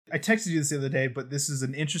I texted you this the other day, but this is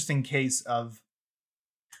an interesting case of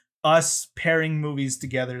us pairing movies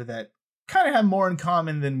together that kind of have more in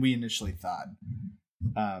common than we initially thought.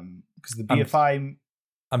 Because the BFI.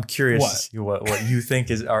 I'm curious what you think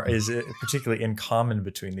is it particularly in common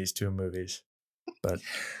between these two movies. But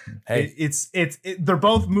hey, they're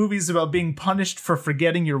both movies about being punished for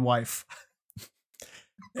forgetting your wife.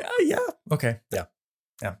 Yeah. Okay. Yeah.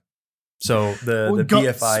 So the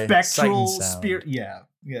BFI spectral Sight and Sound spirit. Yeah.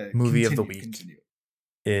 movie of the week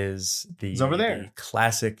is over there. the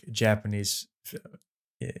classic Japanese.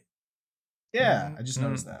 Yeah, I just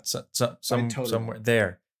noticed that. Somewhere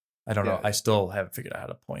there. I don't know. I still haven't figured out how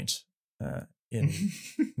to point in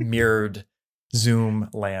mirrored Zoom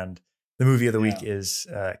land. The movie of the week is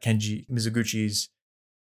Kenji Mizoguchi's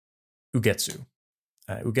Ugetsu.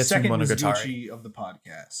 Ugetsu Second Monogatari. Mizoguchi of the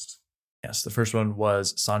podcast. Yes, the first one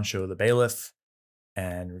was Sancho the Bailiff,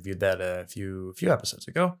 and reviewed that a few episodes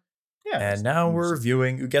ago. Yeah, and now we're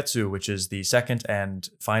reviewing Ugetsu, which is the second and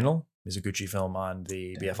final Mizoguchi film on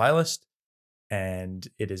the BFI list. And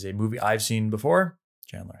it is a movie I've seen before.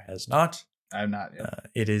 Chandler has not. I've not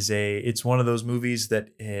yet. It's one of those movies that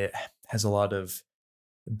has a lot of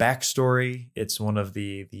backstory. It's one of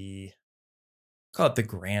the call it the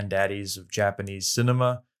granddaddies of Japanese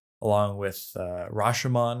cinema, along with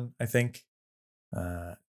Rashomon, I think.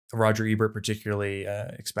 Roger Ebert particularly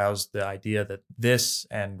espoused the idea that this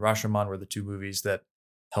and Rashomon were the two movies that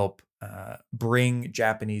help bring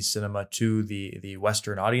Japanese cinema to the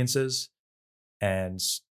Western audiences, and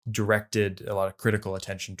directed a lot of critical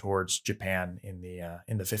attention towards Japan in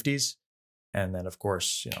the 50s. And then, of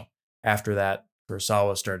course, after that,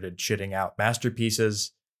 Kurosawa started shitting out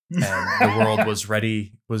masterpieces, and the world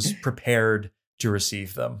was prepared to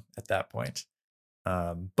receive them at that point.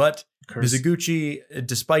 But Mizoguchi,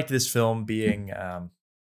 despite this film being,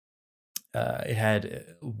 it had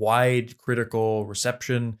wide critical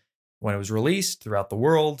reception when it was released throughout the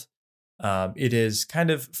world, it has kind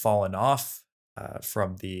of fallen off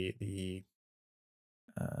from the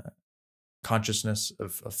consciousness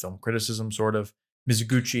of film criticism, sort of.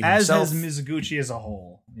 Mizoguchi himself, as has Mizoguchi as a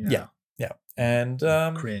whole. Yeah. And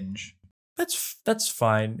cringe. That's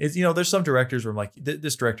fine. There's some directors where I'm like,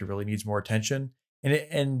 this director really needs more attention,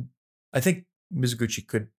 and I think Mizoguchi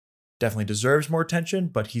could definitely deserves more attention,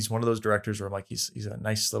 but he's one of those directors where I'm like, he's a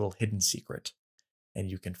nice little hidden secret, and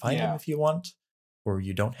you can find him if you want, or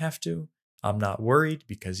you don't have to. I'm not worried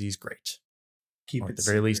because he's great. At the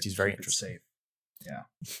very least, he's very interesting. Safe. Yeah.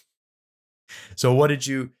 So what did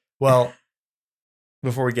you? Well,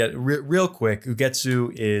 before we get real quick,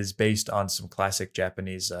 Ugetsu is based on some classic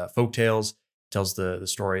Japanese folk tales. It tells the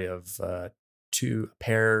story of two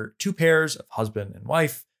pairs of husband and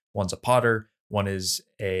wife. One's a potter. One is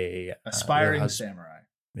a aspiring samurai.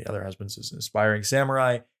 The other husband is an aspiring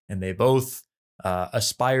samurai, and they both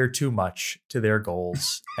aspire too much to their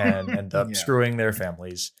goals and end up screwing their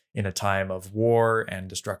families in a time of war and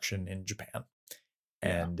destruction in Japan.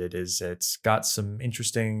 And it's got some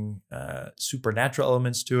interesting supernatural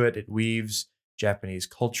elements to it. It weaves Japanese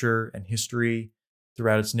culture and history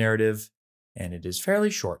throughout its narrative, and it is fairly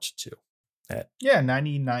short too.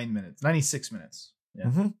 96 minutes. Yeah.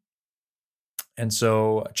 Mm-hmm. And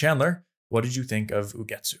so, Chandler, what did you think of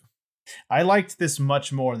Ugetsu? I liked this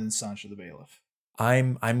much more than Sancho the Bailiff.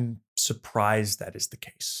 I'm surprised that is the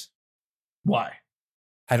case. Why?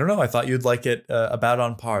 I don't know. I thought you'd like it about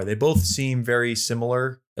on par. They both seem very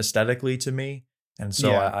similar aesthetically to me, and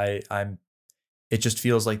so I'm. It just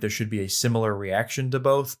feels like there should be a similar reaction to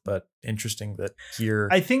both. But interesting that here,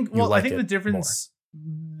 I think the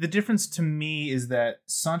difference to me is that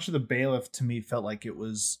Sancho the Bailiff to me felt like it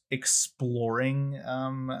was exploring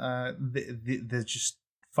the just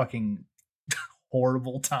fucking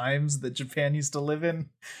horrible times that Japan used to live in,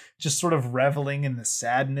 just sort of reveling in the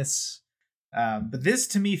sadness. But this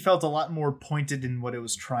to me felt a lot more pointed in what it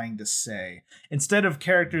was trying to say. Instead of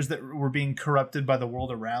characters that were being corrupted by the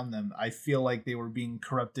world around them, I feel like they were being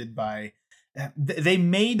corrupted by... They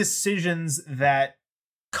made decisions that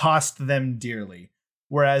cost them dearly.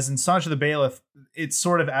 Whereas in Sancho the Bailiff, it's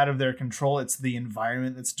sort of out of their control. It's the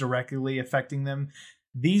environment that's directly affecting them.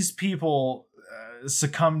 These people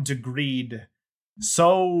succumb to greed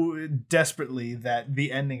so desperately that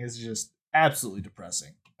the ending is just absolutely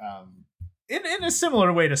depressing. In a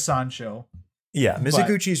similar way to Sancho. Yeah,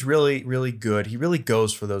 Mizoguchi's really, really good. He really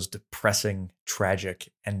goes for those depressing,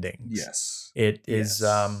 tragic endings. Yes. It is,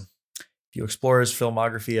 if you explore his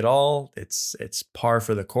filmography at all, it's par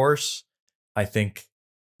for the course. I think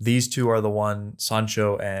these two are the one,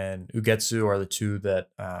 Sancho and Ugetsu are the two that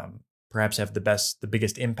perhaps have the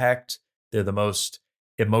biggest impact. They're the most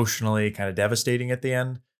emotionally kind of devastating at the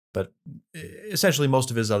end. but essentially most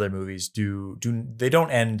of his other movies they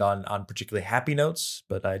don't end on particularly happy notes,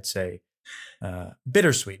 but I'd say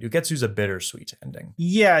bittersweet. Ugetsu's a bittersweet ending.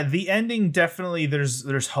 Yeah, the ending definitely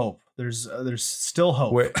there's hope. There's still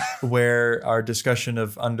hope. Where our discussion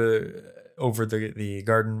of over the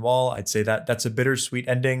garden wall, I'd say that's a bittersweet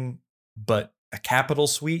ending, but a capital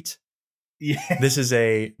sweet. Yeah. This is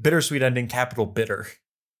a bittersweet ending, capital bitter.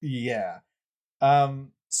 Yeah.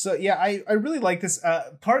 So yeah, I really like this.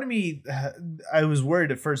 Part of me, I was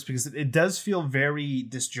worried at first because it does feel very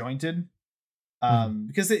disjointed.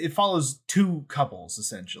 Because it follows two couples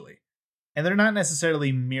essentially, and they're not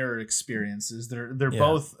necessarily mirror experiences. They're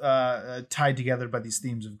both tied together by these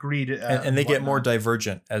themes of greed, and they get more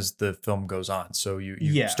divergent as the film goes on. So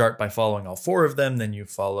you start by following all four of them, then you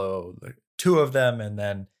follow the two of them, and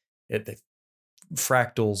then it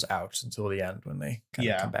fractals out until the end when they kind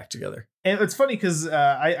of come back together. And it's funny because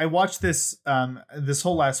I watched this this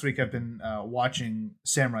whole last week. I've been watching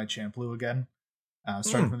Samurai Champloo again,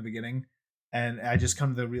 starting from the beginning. And I just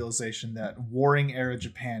come to the realization that warring era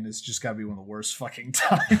Japan has just got to be one of the worst fucking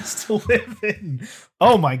times to live in.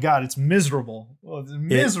 Oh my God, it's miserable. Oh, it's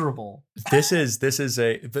miserable. This is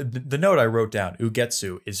the note I wrote down.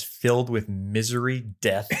 Ugetsu is filled with misery,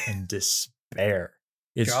 death, and despair.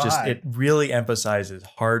 It's just, it really emphasizes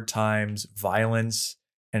hard times, violence,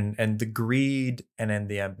 and the greed and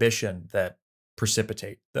the ambition that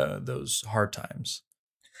precipitate those hard times.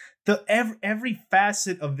 Every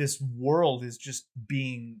facet of this world is just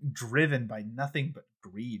being driven by nothing but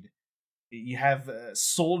greed. You have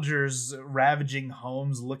soldiers ravaging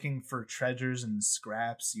homes looking for treasures and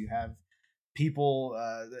scraps. You have people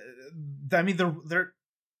I mean they're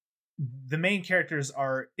the main characters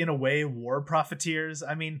are in a way war profiteers.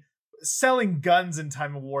 I mean, selling guns in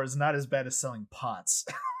time of war is not as bad as selling pots.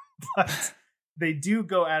 But they do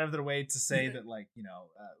go out of their way to say that, like, you know,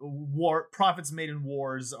 war profits made in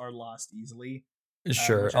wars are lost easily.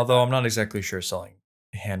 Sure, although I'm not exactly sure selling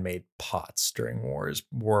handmade pots during war is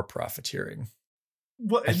war profiteering.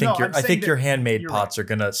 Well, I think your handmade pots are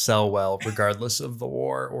gonna sell well regardless of the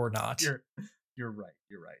war or not. You're right.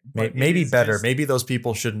 You're right. Maybe better. Maybe those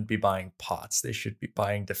people shouldn't be buying pots. They should be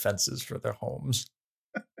buying defenses for their homes.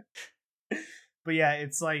 But yeah,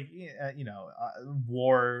 it's like, you know,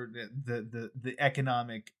 war, the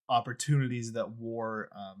economic opportunities that war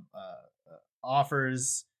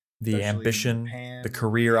offers, the ambition, the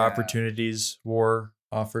career opportunities war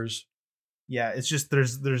offers. Yeah, it's just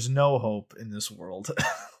there's no hope in this world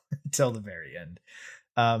until the very end.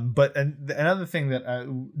 But another thing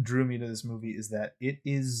that drew me to this movie is that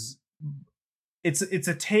it's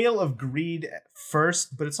a tale of greed at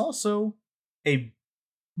first, but it's also a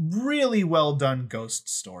really well done ghost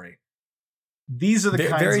story. These are the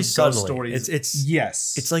kinds very of subtly. Ghost stories.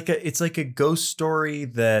 It's like a ghost story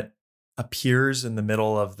that appears in the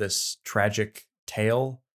middle of this tragic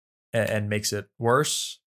tale and makes it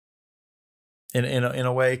worse in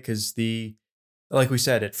a way, because like we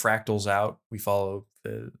said, it fractals out. We follow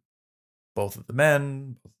both of the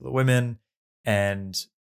men, both of the women, and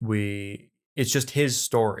it's just his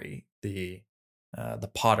story, the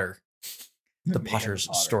potter. The potter's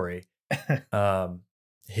story.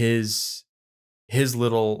 His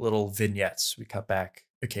little vignettes. We cut back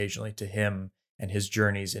occasionally to him and his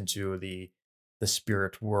journeys into the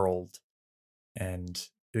spirit world, and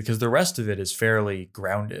because the rest of it is fairly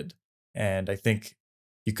grounded. And I think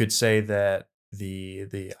you could say that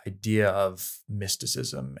the idea of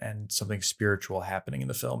mysticism and something spiritual happening in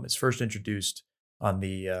the film is first introduced on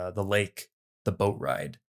the lake, the boat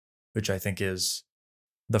ride, which I think is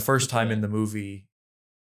the first time in the movie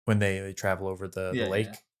when they travel over the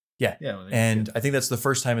lake. Yeah. And I think that's the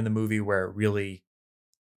first time in the movie where it really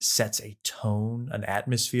sets a tone, an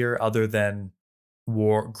atmosphere other than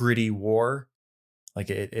gritty war. Like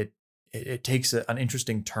it takes an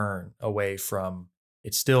interesting turn away from,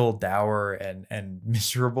 it's still dour and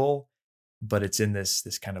miserable, but it's in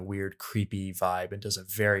this kind of weird, creepy vibe, and does a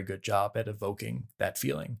very good job at evoking that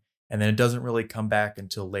feeling. And then it doesn't really come back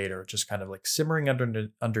until later, just kind of like simmering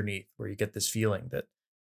underneath, where you get this feeling that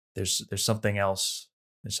there's something else,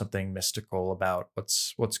 there's something mystical about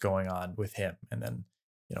what's going on with him, and then,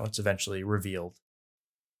 you know, it's eventually revealed.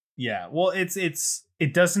 Yeah, well,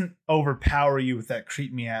 it doesn't overpower you with that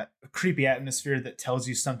creepy atmosphere that tells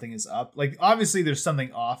you something is up. Like, obviously, there's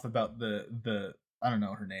something off about the I don't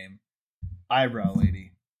know her name, eyebrow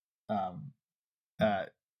lady.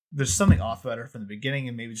 There's something off about her from the beginning,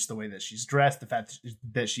 and maybe just the way that she's dressed, the fact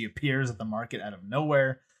that she appears at the market out of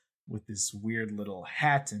nowhere with this weird little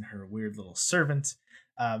hat and her weird little servant.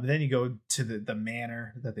 But then you go to the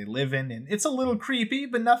manor that they live in, and it's a little creepy,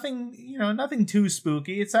 but nothing, nothing too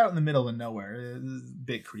spooky. It's out in the middle of nowhere. It's a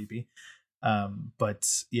bit creepy.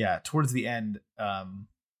 But yeah, towards the end,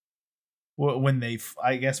 when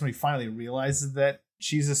I guess when he finally realizes that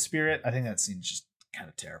she's a spirit, I think that scene's just kind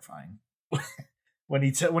of terrifying. when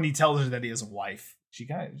he tells her that he has a wife, she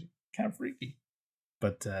kind of freaky.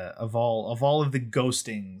 But of all of the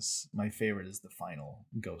ghostings, my favorite is the final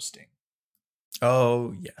ghosting.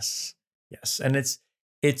 Oh yes, and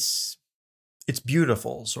it's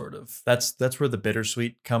beautiful, sort of. That's where the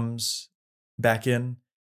bittersweet comes back in,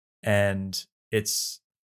 and it's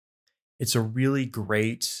a really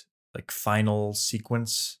great like final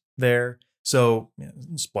sequence there. So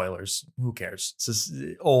spoilers, who cares? It's this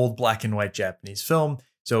old black and white Japanese film.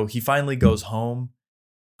 So he finally goes home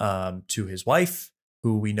to his wife,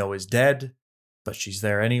 who we know is dead, but she's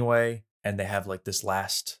there anyway, and they have like this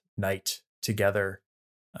last night together.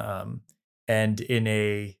 And in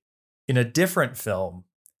a different film,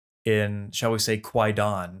 in, shall we say,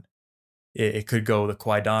 Kwaidan, it could go the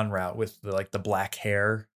Kwaidan route with the black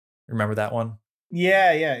hair. Remember that one?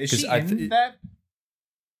 Yeah. Is she in that?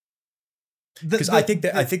 Because I think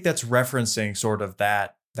that's referencing sort of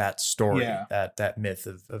that story, yeah. that myth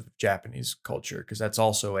of Japanese culture, because that's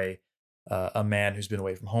also a man who's been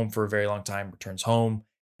away from home for a very long time, returns home,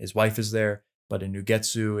 his wife is there. But in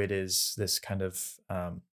Ugetsu, it is this kind of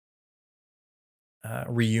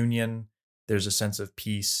reunion. There's a sense of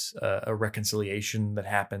peace, a reconciliation that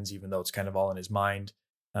happens, even though it's kind of all in his mind.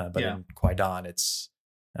 But in Kwaidan, it's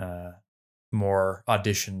more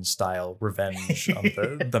audition style revenge on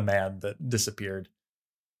the man that disappeared.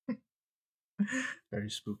 Very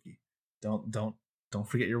spooky. Don't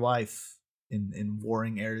forget your wife in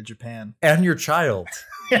warring heir to Japan. And your child.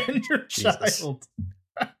 And your child.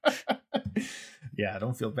 Yeah, I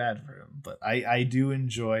don't feel bad for him, but I do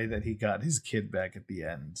enjoy that he got his kid back at the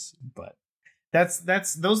end. But those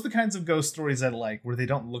are the kinds of ghost stories I like, where they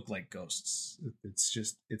don't look like ghosts.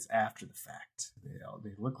 It's after the fact.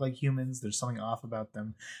 They look like humans. There's something off about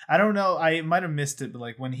them. I don't know. I might have missed it, but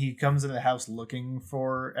like when he comes into the house looking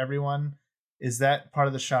for everyone, is that part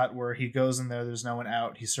of the shot where he goes in there? There's no one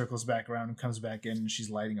out. He circles back around and comes back in, and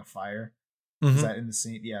she's lighting a fire. Mm-hmm. Is that in the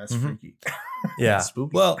scene? Yeah, that's freaky. Yeah,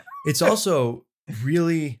 spooky. Well, it's also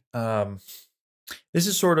really. This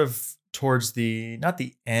is sort of towards not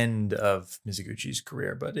the end of Mizuguchi's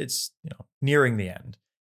career, but it's nearing the end,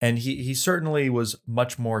 and he certainly was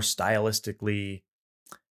much more stylistically.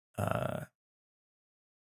 What's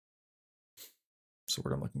the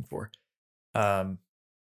word I'm looking for?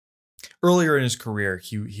 Earlier in his career,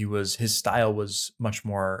 his style was much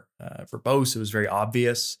more verbose. It was very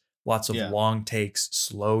obvious. Lots of long takes,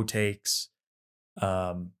 slow takes,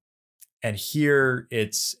 and here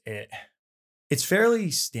it's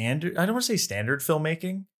fairly standard. I don't want to say standard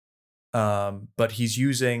filmmaking, but he's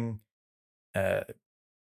using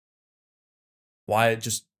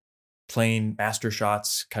just plain master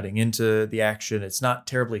shots cutting into the action. It's not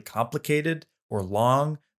terribly complicated or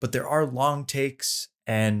long, but there are long takes,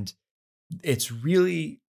 and it's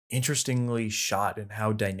really interestingly shot in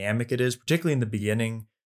how dynamic it is, particularly in the beginning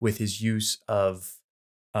with his use of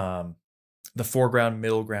the foreground,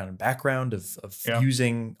 middle ground, and background of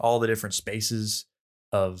using all the different spaces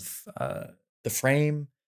of the frame,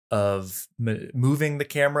 of moving the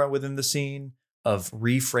camera within the scene, of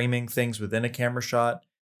reframing things within a camera shot.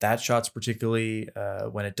 That shot's particularly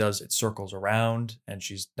when it circles around and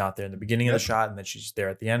she's not there in the beginning of the shot and then she's there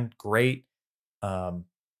at the end. Great.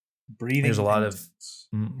 Breathing. There's a lot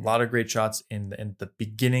of great shots in the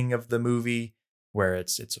beginning of the movie where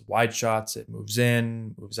it's wide shots. It moves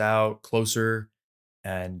in, moves out, closer,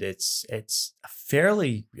 and it's a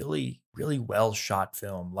fairly really really well shot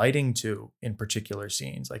film. Lighting too, in particular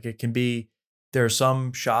scenes, like it can be. There are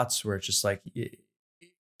some shots where it's just like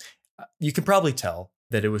you can probably tell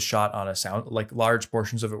that it was shot on a sound, like large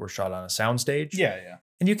portions of it were shot on a soundstage. Yeah.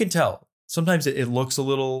 And you can tell. Sometimes it looks a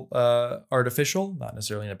little artificial, not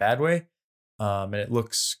necessarily in a bad way. And it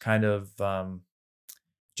looks kind of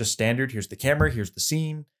just standard. Here's the camera, here's the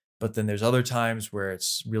scene. But then there's other times where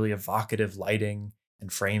it's really evocative lighting and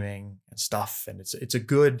framing and stuff. And it's a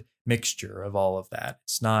good mixture of all of that.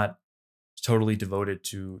 It's not totally devoted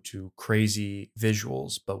to crazy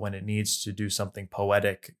visuals, but when it needs to do something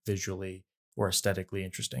poetic visually or aesthetically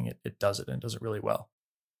interesting, it does it, and does it really well.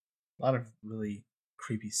 A lot of really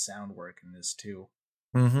creepy sound work in this too.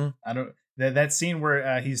 Mm-hmm. I don't that scene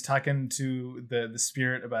where he's talking to the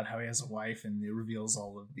spirit about how he has a wife, and it reveals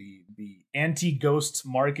all of the anti-ghost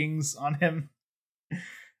markings on him.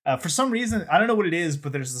 For some reason, I don't know what it is,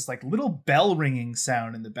 but there's this like little bell ringing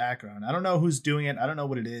sound in the background. I don't know who's doing it. I don't know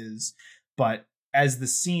what it is, but as the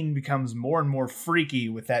scene becomes more and more freaky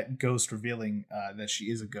with that ghost revealing that she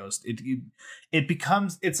is a ghost, it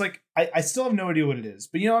becomes, it's like I still have no idea what it is,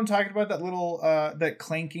 but you know what I'm talking about, that little that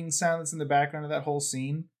clanking sound that's in the background of that whole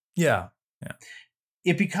scene. Yeah.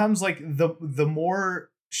 It becomes like the more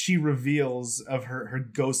she reveals of her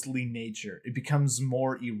ghostly nature, it becomes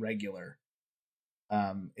more irregular.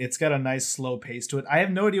 It's got a nice slow pace to it. I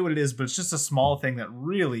have no idea what it is, but it's just a small thing that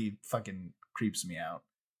really fucking creeps me out.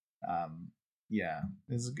 Yeah,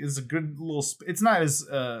 it's a good little. It's not as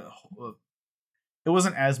it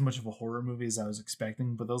wasn't as much of a horror movie as I was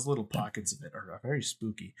expecting, but those little pockets of it are very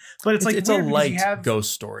spooky. But it's like it's a light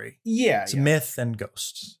ghost story. Yeah, it's myth and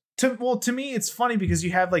ghosts. To me, it's funny because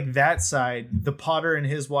you have like that side, the Potter and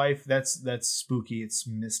his wife. That's spooky. It's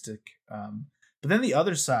mystic. But then the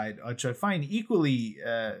other side, which I find equally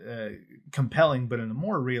compelling, but in a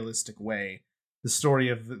more realistic way, the story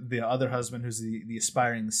of the other husband who's the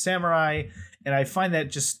aspiring samurai. And I find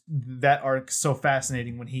that arc so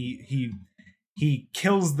fascinating when he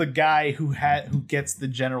kills the guy who gets the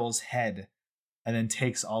general's head and then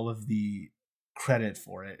takes all of the credit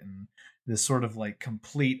for it. And this sort of like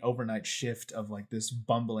complete overnight shift of like this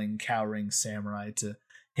bumbling, cowering samurai to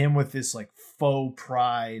him with this like faux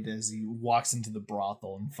pride as he walks into the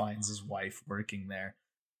brothel and finds his wife working there.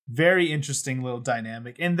 Very interesting little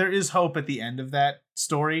dynamic. And there is hope at the end of that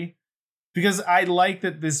story, because I like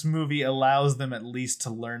that this movie allows them at least to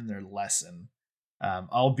learn their lesson,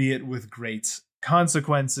 albeit with great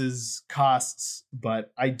consequences, costs.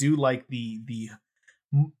 But I do like the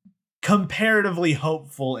comparatively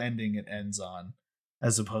hopeful ending it ends on,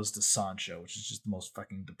 as opposed to Sancho, which is just the most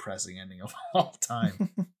fucking depressing ending of all time.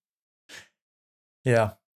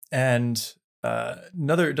 Yeah. And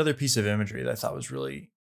another piece of imagery that I thought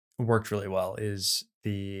worked really well is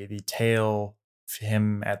the tale of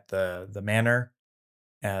him at the manor,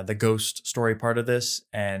 the ghost story part of this.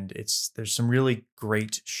 And there's some really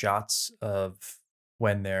great shots of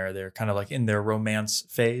when they're kind of like in their romance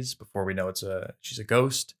phase before we know she's a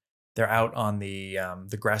ghost. They're out on the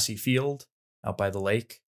grassy field out by the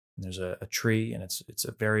lake, and there's a tree, and it's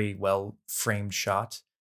a very well framed shot.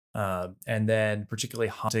 And then particularly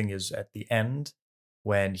haunting is at the end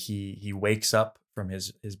when he wakes up from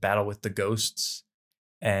his battle with the ghosts,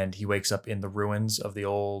 and he wakes up in the ruins of the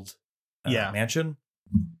old mansion,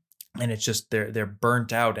 and it's just they're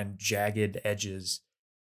burnt out and jagged edges,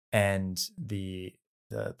 and the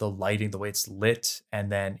lighting, the way it's lit, and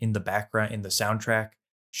then in the background in the soundtrack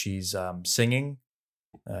she's singing,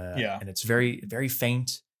 and it's very very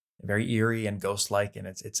faint, very eerie and ghost-like, and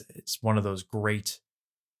it's one of those great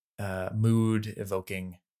mood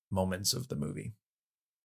evoking moments of the movie.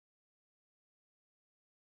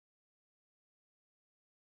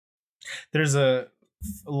 There's a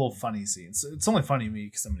little funny scene. It's only funny to me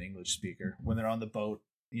because I'm an English speaker. When they're on the boat,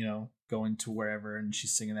 going to wherever, and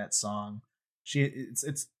she's singing that song.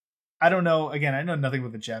 It's I don't know. Again, I know nothing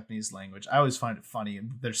about the Japanese language. I always find it funny.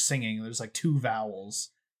 And they're singing. There's like two vowels,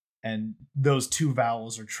 and those two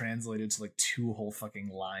vowels are translated to like two whole fucking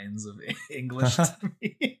lines of English to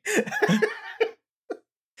me.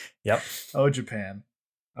 Yep. Oh, Japan.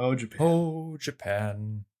 Oh, Japan. Oh,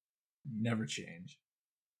 Japan. Never change.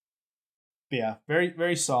 But yeah, very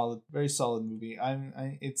very solid movie.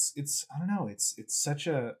 It's I don't know. It's such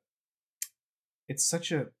a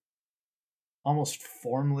almost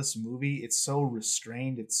formless movie. It's so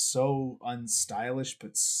restrained. It's so unstylish,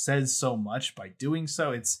 but says so much by doing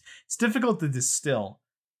so. It's difficult to distill,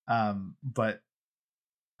 but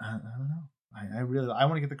I don't know. I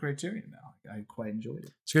want to get the Criterion now. I quite enjoyed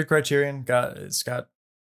it. It's a good Criterion. It's got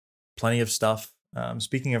plenty of stuff.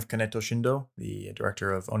 Speaking of Kaneto Shindo, the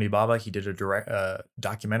director of Onibaba, he did a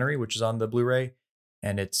documentary which is on the Blu-ray,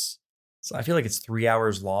 and I feel like it's 3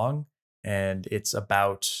 hours long, and it's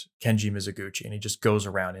about Kenji Mizoguchi, and he just goes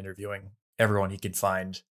around interviewing everyone he can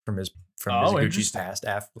find from Mizoguchi's past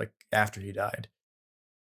after he died.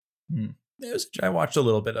 I watched a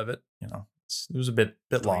little bit of it. It was a bit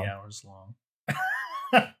long. 3 hours long.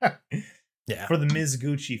 Yeah, for the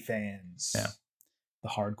Mizoguchi fans. Yeah, the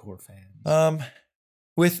hardcore fans.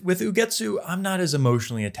 With Ugetsu, I'm not as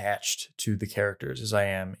emotionally attached to the characters as I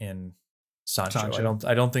am in Sancho.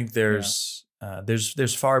 I don't think there's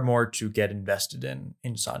far more to get invested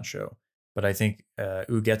in Sancho, but I think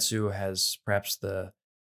Ugetsu has perhaps the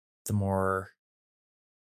more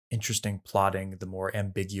interesting plotting, the more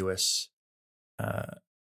ambiguous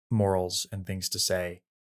morals and things to say,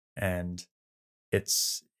 and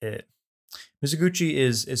Mizoguchi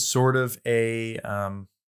is sort of a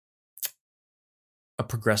a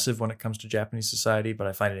progressive when it comes to Japanese society, but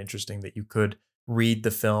I find it interesting that you could read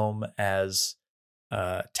the film as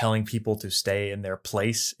telling people to stay in their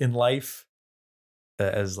place in life,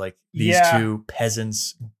 as like these two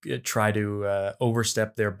peasants try to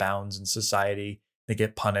overstep their bounds in society. They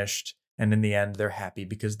get punished, and in the end, they're happy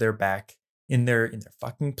because they're back in their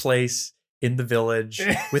fucking place in the village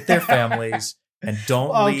with their families, and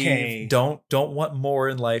don't leave. Don't want more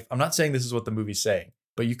in life. I'm not saying this is what the movie's saying,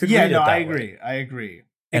 but you could read it that way. I agree.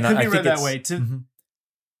 And it could be read that way.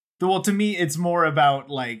 Well, to me, it's more about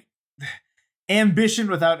like ambition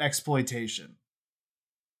without exploitation.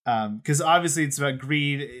 Because obviously it's about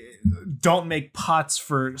greed. Don't make pots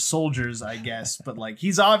for soldiers, I guess. But like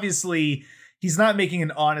he's not making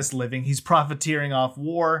an honest living. He's profiteering off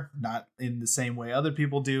war, not in the same way other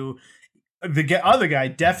people do. The other guy,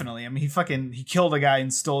 definitely. I mean, he killed a guy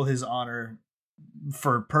and stole his honor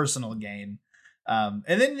for personal gain. And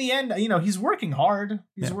then in the end, he's working hard.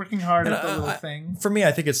 He's working hard at the little thing. For me,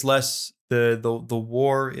 I think it's less the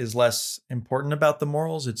war is less important about the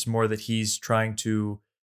morals. It's more that he's trying to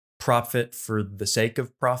profit for the sake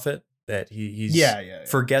of profit. That he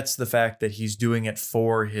forgets the fact that he's doing it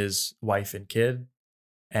for his wife and kid,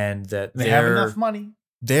 and that they have enough money.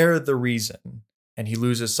 They're the reason, and he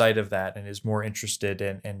loses sight of that and is more interested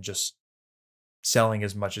in just selling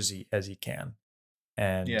as much as he can.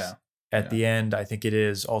 And at the end, I think it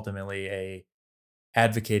is ultimately a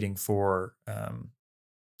advocating for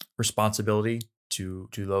responsibility to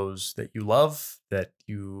those that you love, that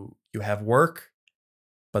you have work,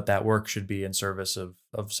 but that work should be in service of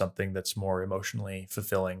something that's more emotionally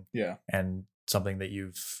fulfilling. Yeah. And something that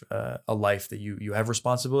you've a life that you have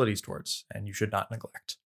responsibilities towards and you should not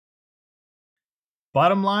neglect.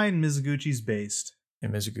 Bottom line, Mizoguchi's based.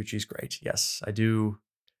 And Mizoguchi's great. Yes, I do.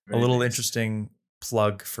 Very a little based. Interesting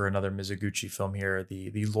plug for another Mizoguchi film here,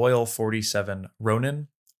 the Loyal 47 Ronin.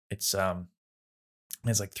 It's like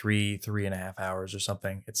 3.5 hours or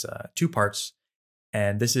something. It's 2 parts,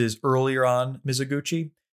 and this is earlier on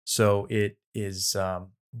Mizoguchi, so it is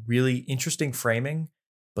really interesting framing,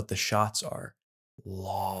 but the shots are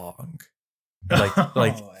long, like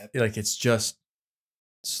it's just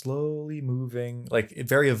slowly moving, like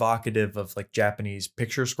very evocative of like Japanese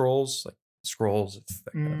picture scrolls, like scrolls of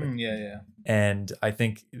And I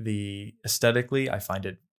think aesthetically I find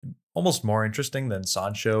it almost more interesting than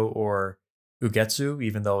Sancho or Ugetsu,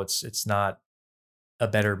 even though it's not a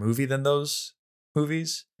better movie than those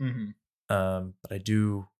movies. But I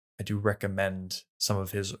do recommend some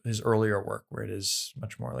of his earlier work where it is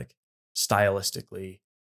much more like stylistically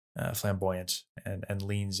flamboyant and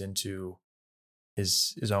leans into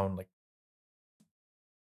his own like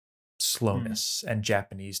slowness and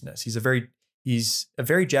Japaneseness. He's a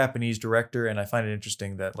very Japanese director, and I find it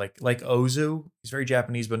interesting that like Ozu, he's very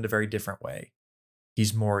Japanese, but in a very different way.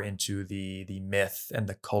 He's more into the myth and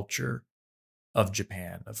the culture of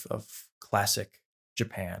Japan, of classic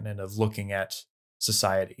Japan, and of looking at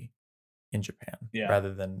society in Japan,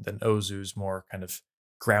 rather than Ozu's more kind of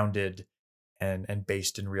grounded and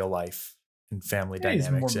based in real life and family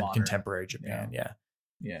dynamics and contemporary Japan. Yeah.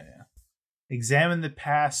 Examine the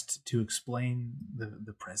past to explain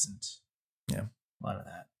the present. Yeah, a lot of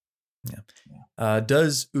that.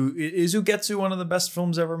 Is Ugetsu one of the best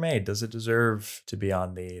films ever made? Does it deserve to be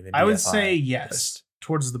on the I would say yes. list?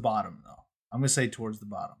 Towards the bottom, though. I'm gonna say towards the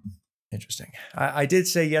bottom. Interesting. I did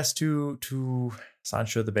say yes to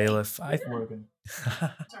Sancho the Bailiff. Sorry.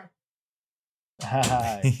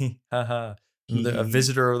 A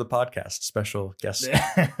visitor of the podcast, special guest.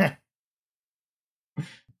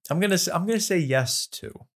 I'm gonna say yes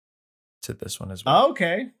to this one as well. Oh,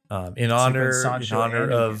 okay. In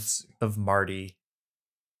honor of Marty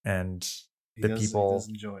and the people,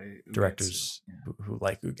 directors who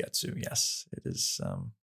like Ugetsu. Yes, it is.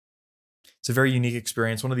 It's a very unique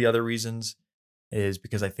experience. One of the other reasons is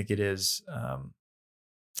because I think it is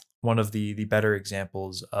one of the better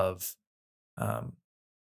examples of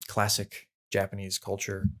classic Japanese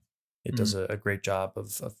culture. It does a great job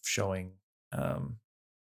of showing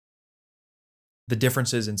the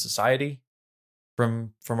differences in society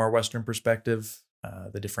from our Western perspective,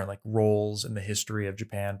 the different like roles in the history of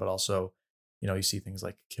Japan, but also, you see things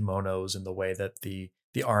like kimonos and the way that the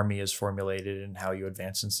army is formulated and how you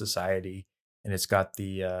advance in society. And it's got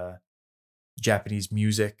the Japanese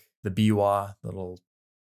music, the biwa, little.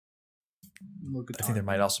 I think there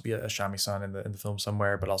might also be a shamisen in the film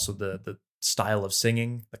somewhere, but also the style of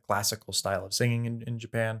singing, the classical style of singing in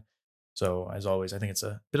Japan. So as always, I think it's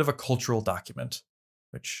a bit of a cultural document,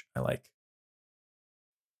 which I like.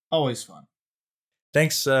 Always fun.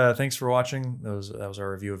 Thanks for watching. That was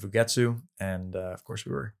our review of Ugetsu, and of course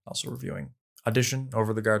we were also reviewing audition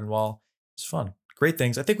over the garden wall. It's fun. Great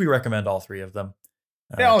things. I think we recommend all three of them.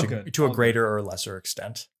 They're all good. To all a greater good. or lesser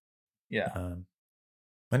extent. Yeah.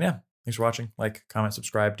 And yeah, thanks for watching. Like, comment,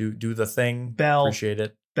 subscribe, do the thing. Bell. Appreciate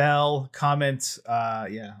it. Bell, comment,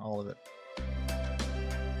 yeah, all of it.